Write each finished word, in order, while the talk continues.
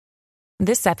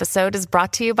This episode is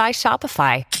brought to you by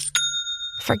Shopify.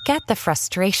 Forget the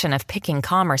frustration of picking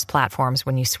commerce platforms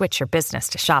when you switch your business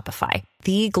to Shopify,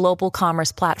 the global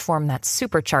commerce platform that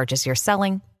supercharges your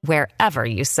selling wherever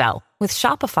you sell. With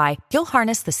Shopify, you'll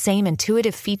harness the same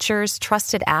intuitive features,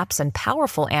 trusted apps, and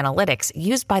powerful analytics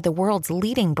used by the world's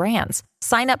leading brands.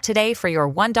 Sign up today for your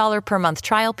 $1 per month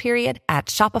trial period at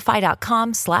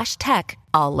shopify.com/tech,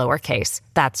 all lowercase.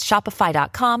 That's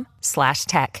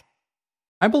shopify.com/tech.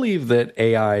 I believe that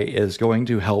AI is going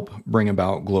to help bring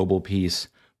about global peace,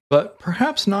 but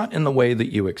perhaps not in the way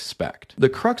that you expect. The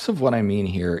crux of what I mean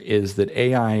here is that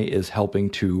AI is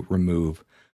helping to remove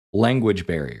language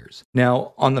barriers.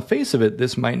 Now, on the face of it,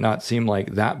 this might not seem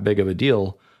like that big of a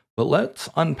deal, but let's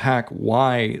unpack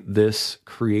why this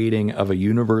creating of a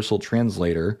universal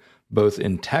translator, both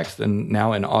in text and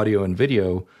now in audio and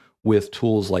video, with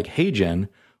tools like HeyGen,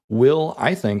 will,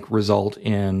 I think, result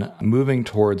in moving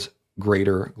towards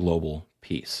greater global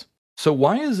peace. So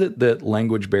why is it that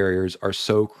language barriers are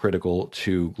so critical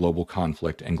to global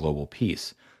conflict and global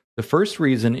peace? The first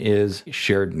reason is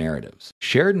shared narratives.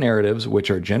 Shared narratives, which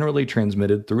are generally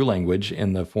transmitted through language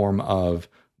in the form of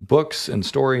books and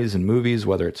stories and movies,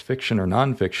 whether it's fiction or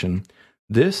nonfiction,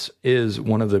 this is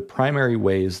one of the primary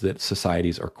ways that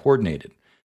societies are coordinated.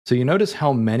 So you notice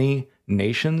how many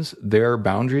nations, their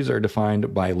boundaries are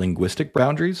defined by linguistic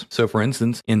boundaries. So for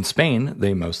instance, in Spain,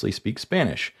 they mostly speak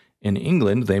Spanish. In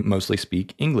England, they mostly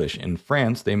speak English. In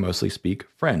France, they mostly speak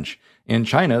French. In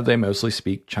China, they mostly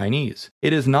speak Chinese.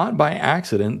 It is not by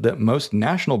accident that most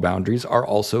national boundaries are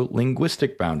also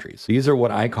linguistic boundaries. These are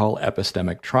what I call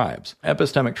epistemic tribes.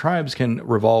 Epistemic tribes can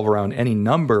revolve around any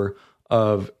number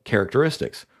of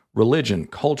characteristics. Religion,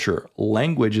 culture,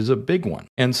 language is a big one.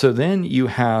 And so then you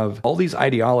have all these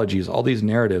ideologies, all these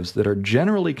narratives that are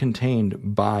generally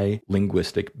contained by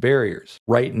linguistic barriers.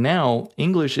 Right now,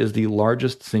 English is the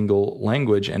largest single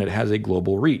language and it has a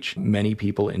global reach. Many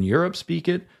people in Europe speak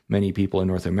it. Many people in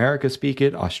North America speak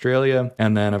it, Australia,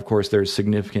 and then of course there's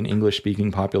significant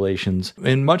English-speaking populations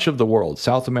in much of the world,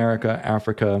 South America,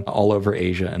 Africa, all over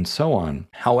Asia, and so on.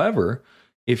 However,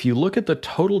 if you look at the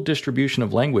total distribution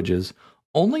of languages,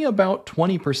 only about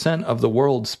 20% of the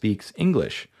world speaks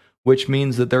English, which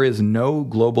means that there is no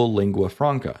global lingua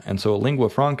franca. And so a lingua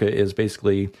franca is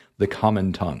basically the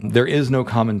common tongue. There is no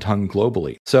common tongue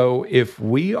globally. So if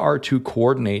we are to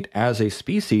coordinate as a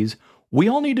species, we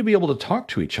all need to be able to talk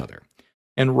to each other.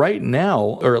 And right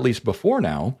now, or at least before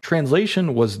now,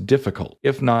 translation was difficult,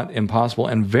 if not impossible,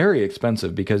 and very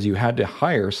expensive because you had to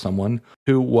hire someone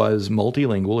who was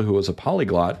multilingual, who was a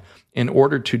polyglot, in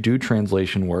order to do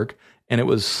translation work. And it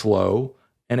was slow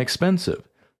and expensive.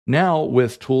 Now,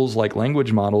 with tools like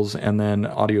language models and then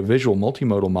audiovisual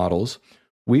multimodal models,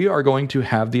 we are going to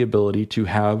have the ability to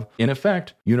have, in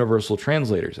effect, universal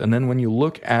translators. And then when you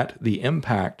look at the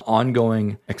impact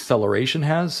ongoing acceleration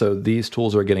has, so these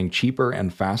tools are getting cheaper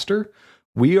and faster,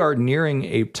 we are nearing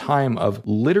a time of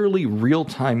literally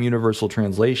real-time universal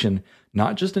translation,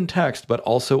 not just in text, but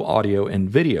also audio and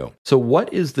video. So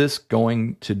what is this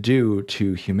going to do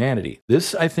to humanity?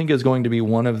 This, I think, is going to be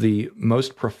one of the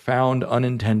most profound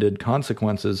unintended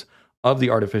consequences of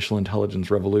the artificial intelligence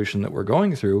revolution that we're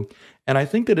going through. And I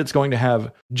think that it's going to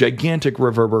have gigantic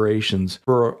reverberations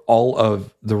for all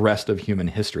of the rest of human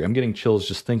history. I'm getting chills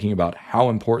just thinking about how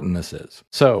important this is.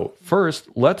 So first,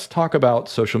 let's talk about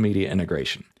social media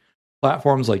integration.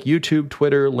 Platforms like YouTube,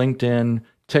 Twitter, LinkedIn,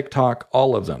 TikTok,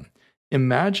 all of them.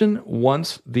 Imagine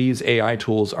once these AI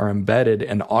tools are embedded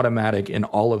and automatic in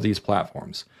all of these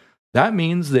platforms. That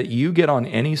means that you get on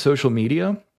any social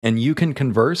media and you can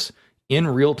converse in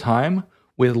real time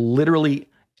with literally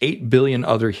 8 billion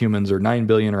other humans, or 9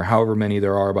 billion, or however many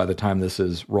there are by the time this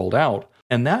is rolled out.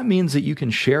 And that means that you can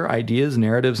share ideas,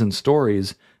 narratives, and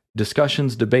stories,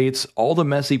 discussions, debates, all the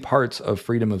messy parts of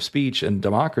freedom of speech and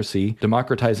democracy,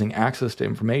 democratizing access to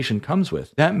information comes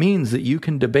with. That means that you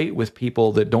can debate with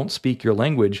people that don't speak your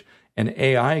language, and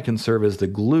AI can serve as the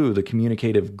glue, the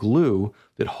communicative glue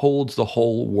that holds the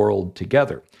whole world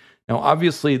together. Now,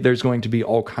 obviously, there's going to be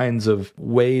all kinds of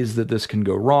ways that this can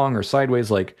go wrong or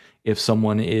sideways, like if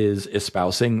someone is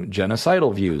espousing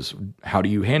genocidal views, how do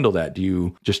you handle that? Do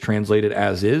you just translate it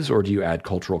as is, or do you add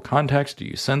cultural context? Do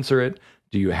you censor it?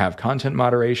 Do you have content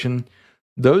moderation?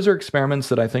 Those are experiments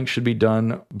that I think should be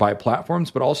done by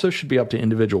platforms, but also should be up to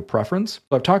individual preference.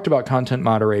 So I've talked about content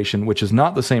moderation, which is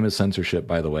not the same as censorship,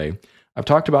 by the way. I've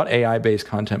talked about AI-based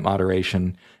content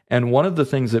moderation, and one of the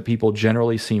things that people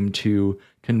generally seem to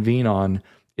convene on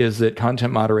is that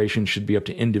content moderation should be up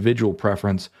to individual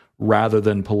preference rather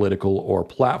than political or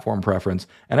platform preference.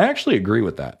 And I actually agree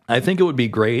with that. I think it would be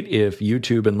great if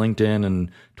YouTube and LinkedIn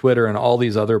and Twitter and all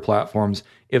these other platforms,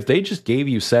 if they just gave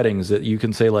you settings that you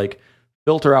can say like,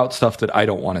 filter out stuff that I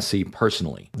don't want to see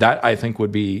personally. That I think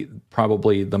would be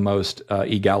probably the most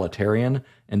egalitarian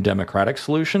and democratic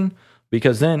solution,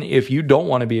 because then if you don't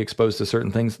want to be exposed to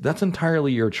certain things, that's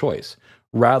entirely your choice,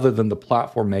 rather than the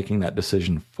platform making that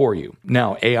decision for you.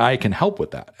 Now, AI can help with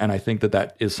that, and I think that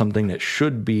that is something that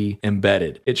should be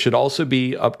embedded. It should also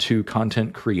be up to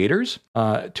content creators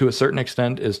to a certain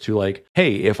extent, as to like,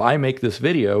 hey, if I make this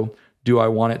video, do I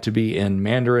want it to be in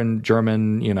Mandarin,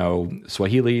 German,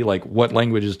 Swahili? Like, what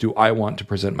languages do I want to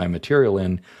present my material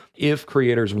in? If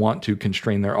creators want to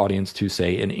constrain their audience to,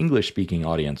 say, an English-speaking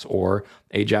audience or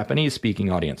a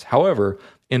Japanese-speaking audience. However,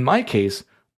 in my case,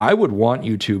 I would want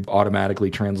YouTube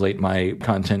automatically translate my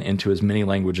content into as many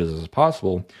languages as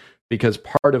possible, because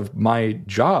part of my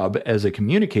job as a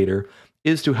communicator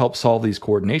is to help solve these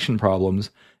coordination problems.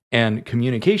 And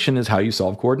communication is how you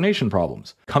solve coordination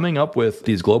problems. Coming up with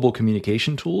these global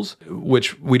communication tools,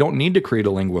 which we don't need to create a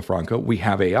lingua franca, we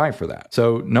have AI for that.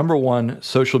 So number one,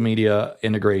 social media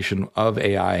integration of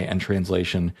AI and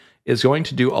translation is going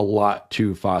to do a lot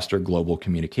to foster global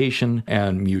communication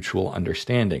and mutual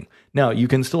understanding. Now, you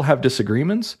can still have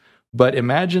disagreements, but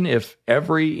imagine if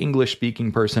every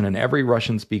English-speaking person and every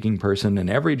Russian-speaking person and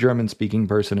every German-speaking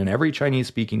person and every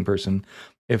Chinese-speaking person,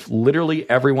 if literally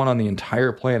everyone on the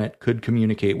entire planet could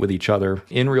communicate with each other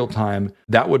in real time,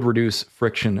 that would reduce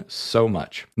friction so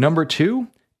much. Number two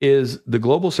is the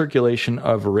global circulation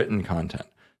of written content.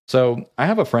 So I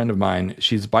have a friend of mine,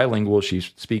 she's bilingual, she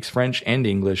speaks French and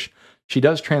English. She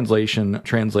does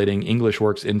translating English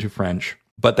works into French,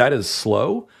 but that is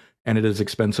slow and it is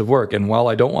expensive work. And while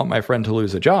I don't want my friend to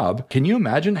lose a job, can you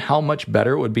imagine how much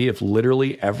better it would be if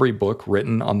literally every book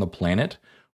written on the planet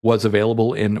was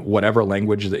available in whatever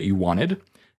language that you wanted?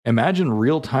 Imagine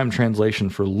real-time translation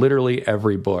for literally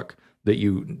every book that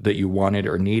you wanted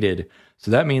or needed. So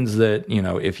that means that,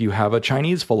 if you have a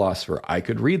Chinese philosopher, I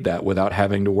could read that without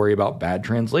having to worry about bad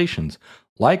translations.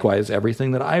 Likewise,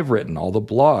 everything that I've written, all the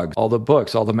blogs, all the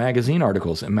books, all the magazine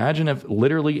articles. Imagine if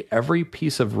literally every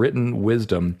piece of written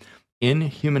wisdom in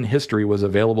human history was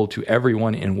available to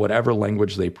everyone in whatever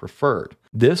language they preferred.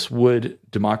 This would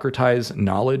democratize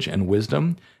knowledge and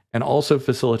wisdom and also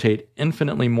facilitate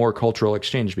infinitely more cultural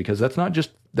exchange, because that's not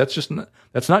just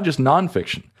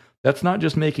nonfiction. That's not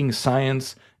just making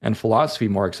science and philosophy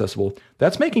more accessible.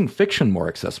 That's making fiction more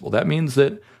accessible. That means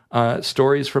that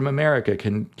stories from America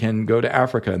can go to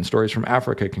Africa, and stories from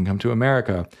Africa can come to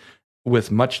America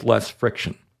with much less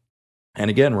friction. And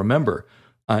again, remember,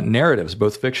 narratives,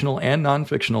 both fictional and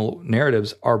non-fictional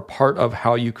narratives, are part of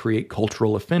how you create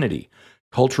cultural affinity.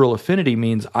 Cultural affinity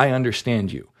means I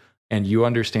understand you, and you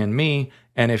understand me,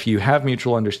 and if you have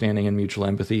mutual understanding and mutual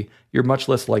empathy, you're much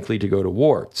less likely to go to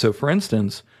war. So for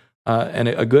instance, and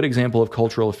a good example of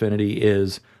cultural affinity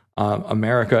is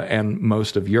America and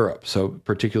most of Europe, so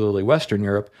particularly Western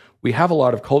Europe, we have a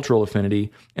lot of cultural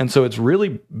affinity, and so it's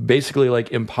really basically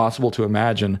like impossible to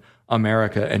imagine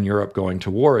America and Europe going to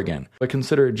war again. But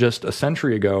consider just a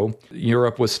century ago,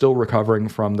 Europe was still recovering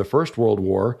from the First World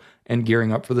War and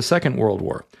gearing up for the Second World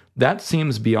War. That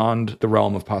seems beyond the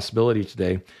realm of possibility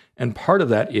today, and part of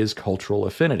that is cultural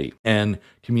affinity, and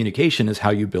communication is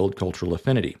how you build cultural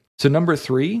affinity. So number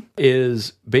three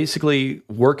is basically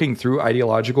working through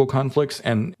ideological conflicts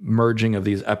and merging of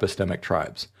these epistemic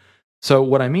tribes. So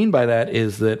what I mean by that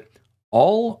is that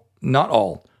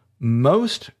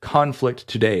most conflict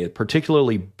today,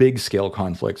 particularly big scale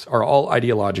conflicts, are all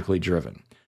ideologically driven.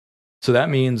 So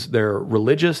that means they're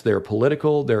religious, they're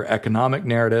political, they're economic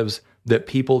narratives that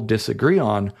people disagree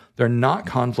on. They're not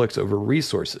conflicts over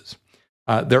resources.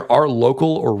 There are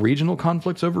local or regional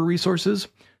conflicts over resources.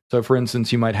 So for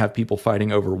instance, you might have people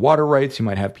fighting over water rights, you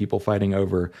might have people fighting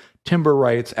over timber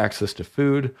rights, access to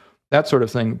food, that sort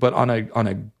of thing. But on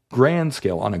a grand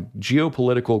scale, on a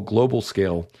geopolitical global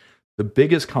scale, the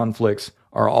biggest conflicts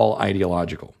are all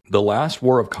ideological. The last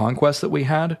war of conquest that we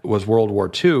had was World War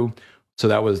II. So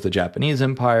that was the Japanese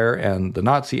Empire and the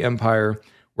Nazi Empire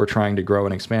were trying to grow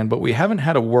and expand, but we haven't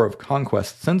had a war of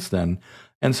conquest since then.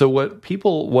 And so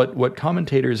what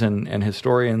commentators and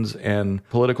historians and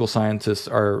political scientists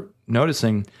are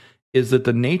noticing is that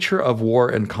the nature of war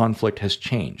and conflict has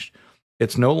changed.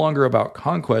 It's no longer about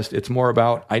conquest, it's more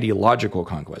about ideological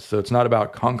conquest. So it's not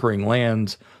about conquering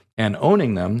lands and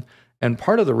owning them. And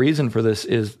part of the reason for this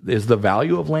is the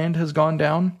value of land has gone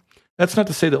down. That's not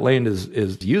to say that land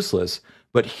is useless,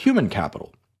 but human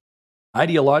capital,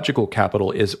 ideological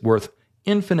capital, is worth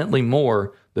infinitely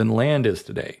more than land is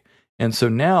today. And so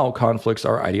now conflicts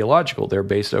are ideological. They're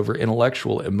based over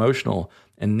intellectual, emotional,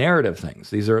 and narrative things.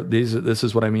 This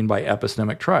is what I mean by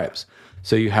epistemic tribes.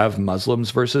 So you have Muslims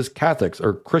versus Catholics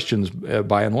or Christians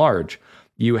by and large.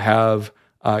 You have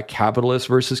capitalists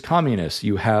versus communists.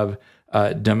 You have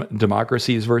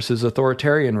democracies versus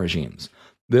authoritarian regimes.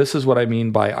 This is what I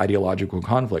mean by ideological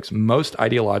conflicts. Most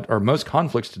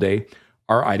conflicts today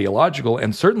are ideological,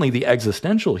 and certainly the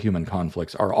existential human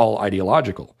conflicts are all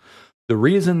ideological. The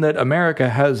reason that America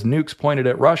has nukes pointed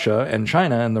at Russia and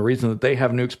China, and the reason that they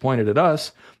have nukes pointed at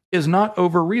us, is not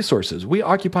over resources. We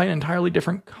occupy entirely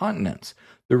different continents.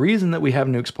 The reason that we have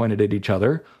nukes pointed at each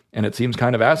other, and it seems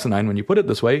kind of asinine when you put it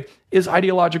this way, is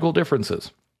ideological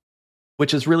differences,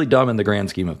 which is really dumb in the grand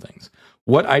scheme of things.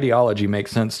 What ideology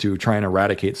makes sense to try and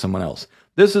eradicate someone else?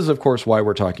 This is, of course, why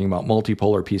we're talking about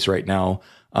multipolar peace right now.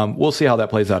 We'll see how that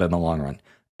plays out in the long run.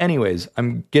 Anyways,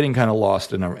 I'm getting kind of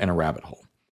lost in a rabbit hole.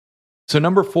 So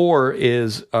number 4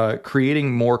 is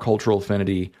creating more cultural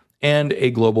affinity and a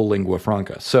global lingua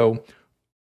franca. So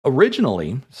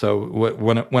originally,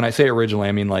 when I say originally,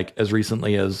 I mean like as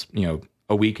recently as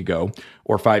a week ago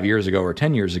or 5 years ago or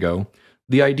 10 years ago,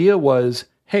 the idea was,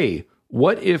 hey,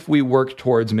 what if we work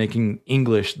towards making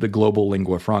English the global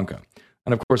lingua franca?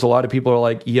 And of course, a lot of people are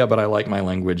like, yeah, but I like my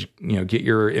language. Get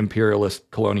your imperialist,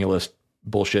 colonialist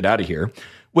bullshit out of here,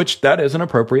 which that is an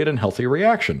appropriate and healthy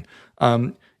reaction.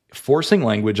 Forcing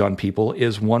language on people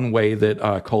is one way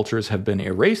that cultures have been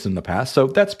erased in the past. So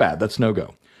that's bad. That's no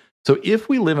go. So if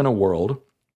we live in a world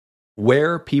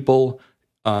where people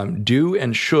do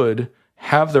and should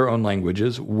have their own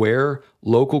languages, where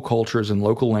local cultures and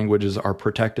local languages are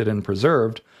protected and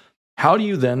preserved, how do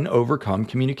you then overcome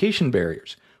communication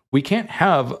barriers? We can't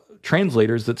have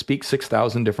translators that speak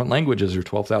 6,000 different languages or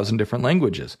 12,000 different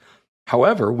languages.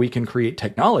 However, we can create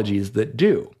technologies that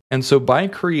do. And so by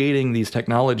creating these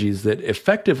technologies that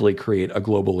effectively create a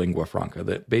global lingua franca,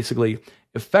 that basically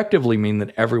effectively mean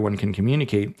that everyone can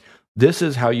communicate, this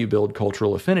is how you build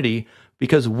cultural affinity,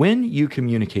 because when you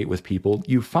communicate with people,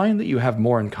 you find that you have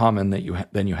more in common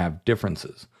than you have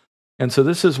differences. And so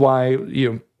this is why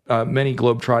many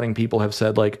globetrotting people have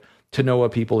said, like, to know a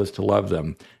people is to love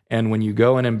them. And when you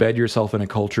go and embed yourself in a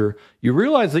culture, you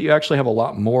realize that you actually have a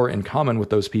lot more in common with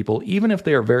those people, even if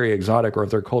they are very exotic or if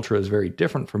their culture is very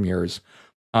different from yours.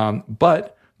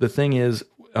 But the thing is,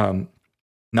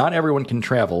 not everyone can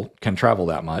travel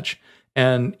that much.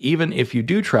 And even if you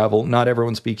do travel, not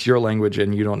everyone speaks your language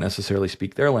and you don't necessarily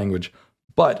speak their language,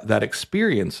 but that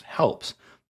experience helps.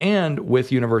 And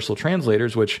with universal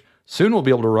translators, which soon will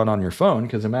be able to run on your phone,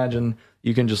 because imagine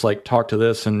you can just like talk to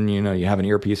this and you have an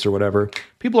earpiece or whatever.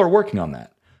 People are working on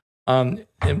that. And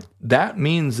that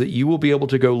means that you will be able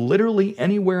to go literally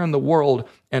anywhere in the world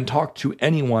and talk to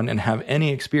anyone and have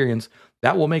any experience.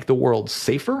 That will make the world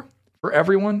safer for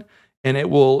everyone. And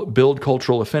it will build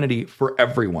cultural affinity for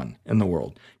everyone in the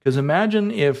world. Because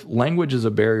imagine if language is a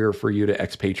barrier for you to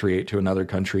expatriate to another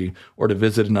country or to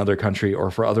visit another country or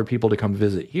for other people to come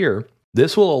visit here.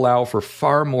 This will allow for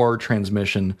far more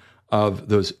transmission of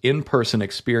those in-person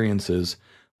experiences,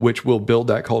 which will build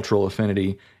that cultural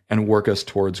affinity and work us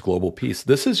towards global peace.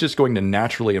 This is just going to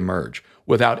naturally emerge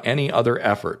without any other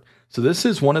effort. So this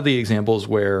is one of the examples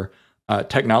where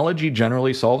technology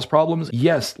generally solves problems.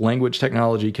 Yes, language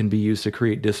technology can be used to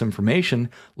create disinformation.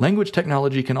 Language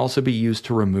technology can also be used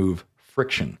to remove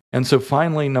friction. And so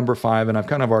finally, number 5, and I've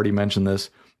kind of already mentioned this,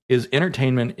 is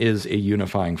entertainment is a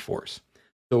unifying force.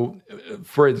 So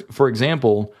for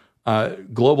example,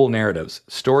 global narratives,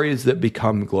 stories that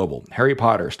become global. Harry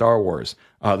Potter, Star Wars,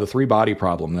 The Three-Body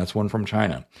Problem, that's one from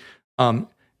China.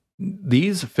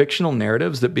 These fictional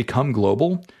narratives that become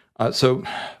global, so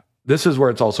this is where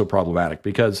it's also problematic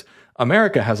because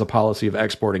America has a policy of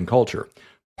exporting culture.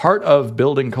 Part of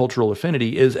building cultural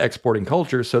affinity is exporting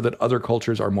culture so that other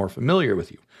cultures are more familiar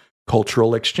with you.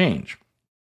 Cultural exchange.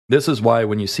 This is why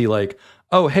when you see like,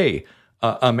 oh, hey,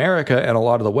 America and a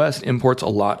lot of the West imports a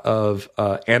lot of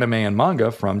anime and manga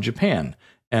from Japan.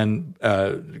 And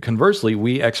conversely,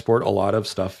 we export a lot of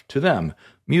stuff to them.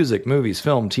 Music, movies,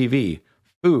 film, TV,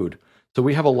 food. So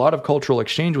we have a lot of cultural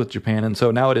exchange with Japan, and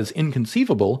so now it is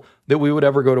inconceivable that we would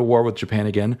ever go to war with Japan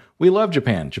again. We love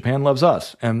Japan. Japan loves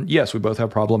us. And yes, we both have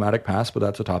problematic pasts, but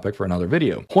that's a topic for another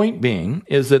video. Point being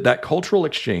is that cultural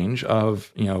exchange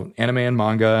of, anime and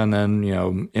manga and then,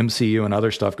 MCU and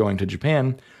other stuff going to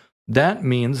Japan, that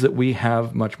means that we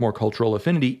have much more cultural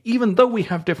affinity, even though we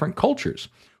have different cultures.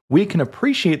 We can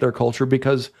appreciate their culture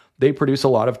because they produce a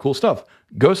lot of cool stuff.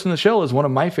 Ghost in the Shell is one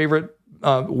of my favorite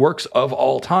works of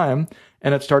all time,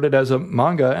 and it started as a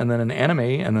manga and then an anime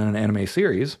and then an anime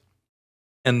series.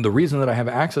 And the reason that I have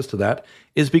access to that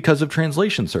is because of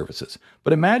translation services.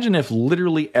 But imagine if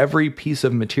literally every piece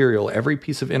of material, every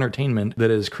piece of entertainment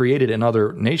that is created in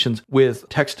other nations with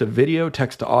text to video,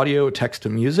 text to audio, text to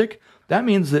music, that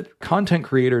means that content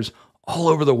creators all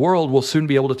over the world will soon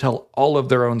be able to tell all of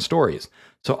their own stories.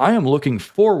 So I am looking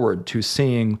forward to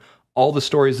seeing all the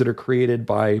stories that are created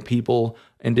by people,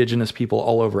 indigenous people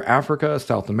all over Africa,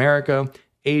 South America,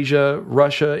 Asia,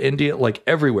 Russia, India, like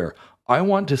everywhere. I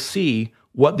want to see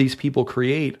what these people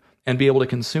create and be able to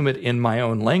consume it in my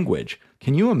own language.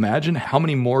 Can you imagine how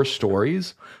many more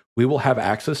stories we will have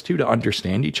access to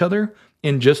understand each other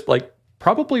in just like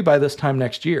probably by this time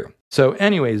next year? So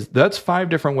anyways, that's 5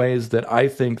 different ways that I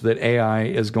think that AI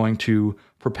is going to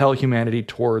propel humanity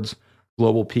towards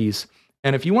global peace.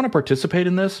 And if you want to participate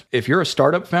in this, if you're a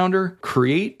startup founder,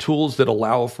 create tools that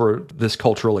allow for this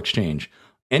cultural exchange.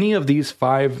 Any of these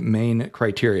 5 main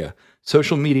criteria: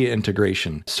 social media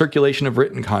integration, circulation of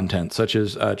written content, such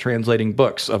as translating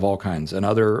books of all kinds and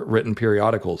other written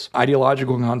periodicals,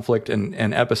 ideological conflict and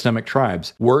epistemic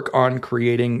tribes. Work on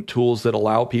creating tools that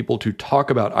allow people to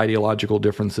talk about ideological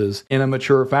differences in a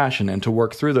mature fashion and to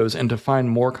work through those and to find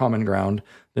more common ground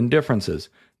than differences.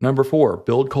 Number 4,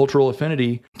 build cultural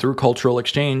affinity through cultural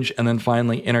exchange. And then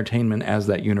finally, entertainment as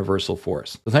that universal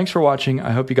force. So thanks for watching.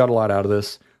 I hope you got a lot out of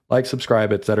this. Like,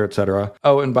 subscribe, etc., etc.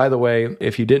 Oh, and by the way,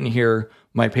 if you didn't hear,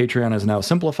 my Patreon is now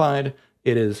simplified.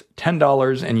 It is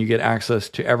 $10 and you get access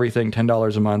to everything,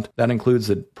 $10 a month. That includes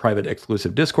the private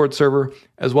exclusive Discord server,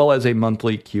 as well as a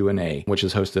monthly Q&A, which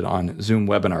is hosted on Zoom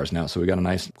webinars now. So we got a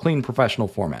nice, clean, professional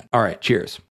format. All right, cheers.